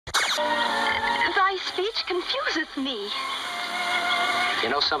Thy speech confuseth me. You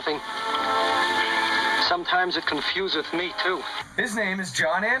know something? Sometimes it confuseth me, too. His name is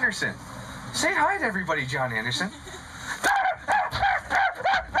John Anderson. Say hi to everybody, John Anderson.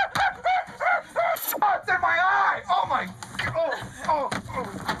 Oh, it's in my eye! Oh, my... Oh.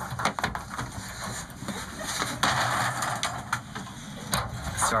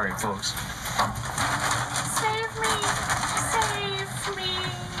 Sorry, folks. Save me! Save me!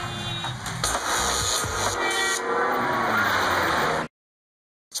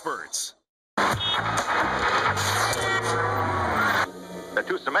 Experts. They're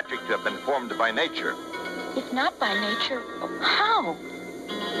too symmetric to have been formed by nature. If not by nature, how?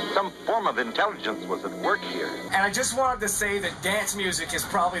 Some form of intelligence was at work here. And I just wanted to say that dance music is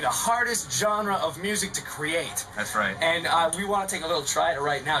probably the hardest genre of music to create. That's right. And we want to take a little try at it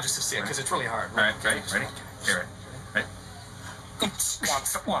right now just to see it, because it's really hard. All right, ready? Here, right?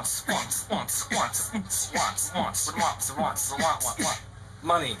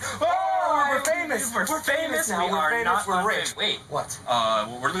 Money. Oh, we're famous. We're famous now. We're rich. Wait, what?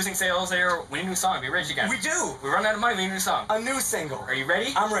 We're losing sales there. We need a new song. Be rich again. We do. We run out of money. We need a new song. A new single. Are you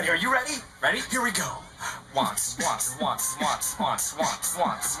ready? I'm ready. Are you ready? Ready? Here we go. Once.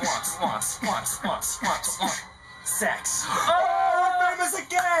 Sex. Oh, we're famous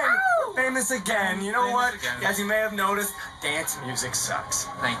again. Ow! Famous again. You know what? Again. As you may have noticed, dance music sucks.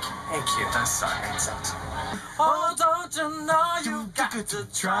 Thank you. Thank you. It does suck. It sucks. Oh, don't you know you got to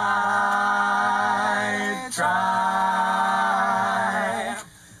try.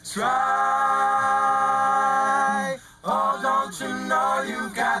 Oh, don't you know you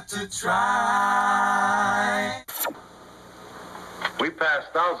got to try. We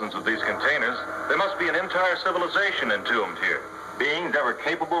passed thousands of these containers. There must be an entire civilization entombed here. Beings ever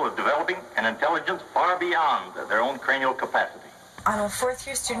capable of developing an intelligence far beyond their own cranial capacity. I'm a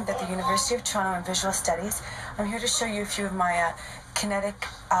fourth-year student at the University of Toronto in Visual Studies. I'm here to show you a few of my kinetic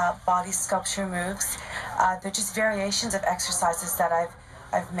body sculpture moves. They're just variations of exercises that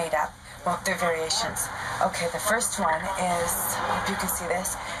I've made up. Well, they're variations. Okay, the first one is, if you can see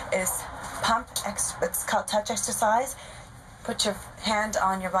this, is pump. It's called touch exercise. Put your hand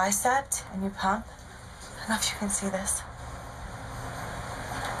on your bicep and you pump. I don't know if you can see this.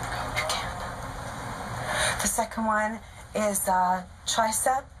 I hope you can. The second one is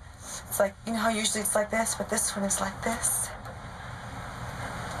tricep. It's like, you know how usually it's like this, but this one is like this.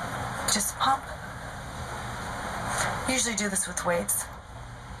 Just pump. Usually do this with weights.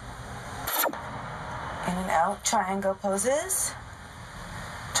 In and out, triangle poses.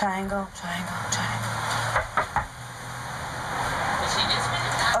 Triangle, triangle, triangle.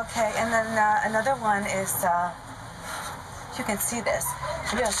 Okay, and then another one is, you can see this.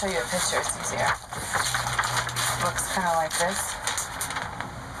 Maybe I'll show you a picture, it's easier. Looks kind of like this.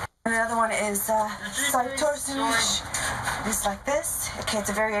 And another one is side torsion. It's like this. Okay, it's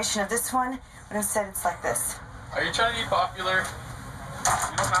a variation of this one, but instead it's like this. Are you trying to be popular? You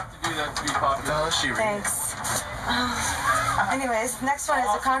don't have to do that to be popular. No, she really. Thanks. Anyways, next one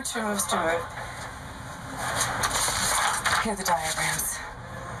is a contour moves to move. Here are the diagrams.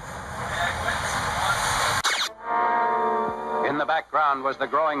 In the background was the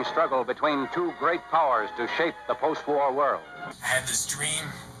growing struggle between two great powers to shape the post-war world. I had this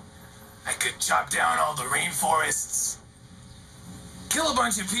dream. I could chop down all the rainforests, kill a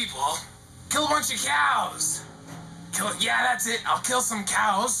bunch of people, kill a bunch of cows. Yeah, that's it. I'll kill some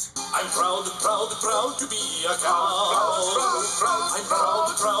cows. I'm proud to be a cow. I'm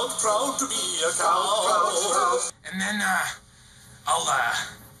proud to be a cow. And then,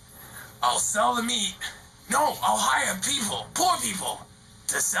 I'll sell the meat. No, I'll hire people, poor people,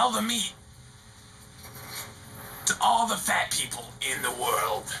 to sell the meat to all the fat people in the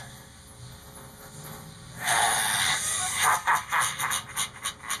world.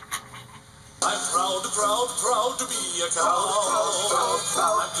 I'm proud to be a cow.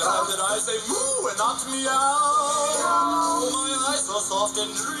 I'm glad that I say moo and not meow. My eyes are soft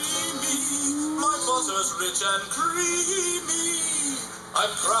and dreamy. My butter's rich and creamy. I'm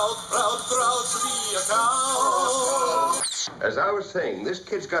proud to be a cow. As I was saying, this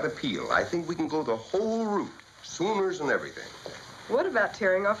kid's got appeal. I think we can go the whole route. Sooners and everything. What about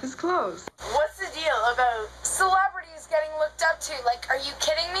tearing off his clothes? What's the deal about celebrities getting looked up to? Like, are you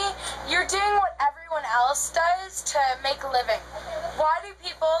kidding me? You're doing what everyone else does to make a living. Why do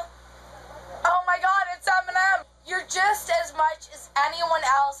people... Oh my god, it's Eminem! You're just as much as anyone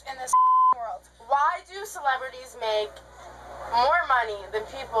else in this world. Why do celebrities make more money than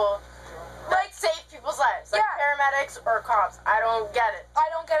people like save people's lives? Like paramedics or cops. I don't get it. I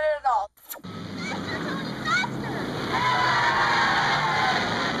don't get it at all.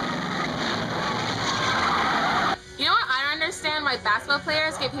 why basketball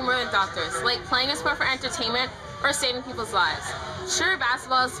players get paid more than doctors, like playing a sport for entertainment or saving people's lives. Sure,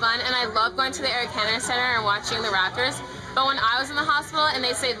 basketball is fun, and I love going to the Air Canada Center and watching the Raptors, but when I was in the hospital and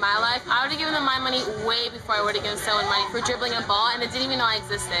they saved my life, I would have given them my money way before I would have given someone money for dribbling a ball, and they didn't even know I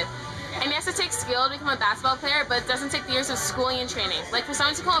existed. And yes, it takes skill to become a basketball player, but it doesn't take the years of schooling and training. Like, for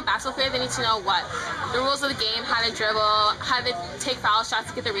someone to become a basketball player, they need to know what? The rules of the game, how to dribble, how to take foul shots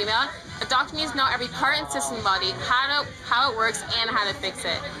to get the rebound. A doctor needs to know every part and system in the body, how it works, and how to fix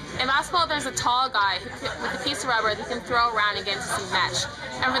it. In basketball, there's a tall guy with a piece of rubber that can throw around and get into some mesh.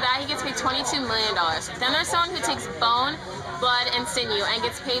 And for that, he gets paid $22 million. Then there's someone who takes bone, blood, and sinew and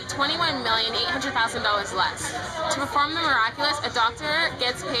gets paid $21,800,000 less. To perform the miraculous, a doctor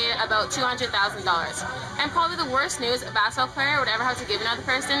gets paid about $200,000. And probably the worst news a basketball player would ever have to give another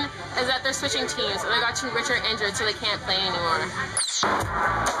person is that they're switching teams, or they got too rich or injured so they can't play anymore.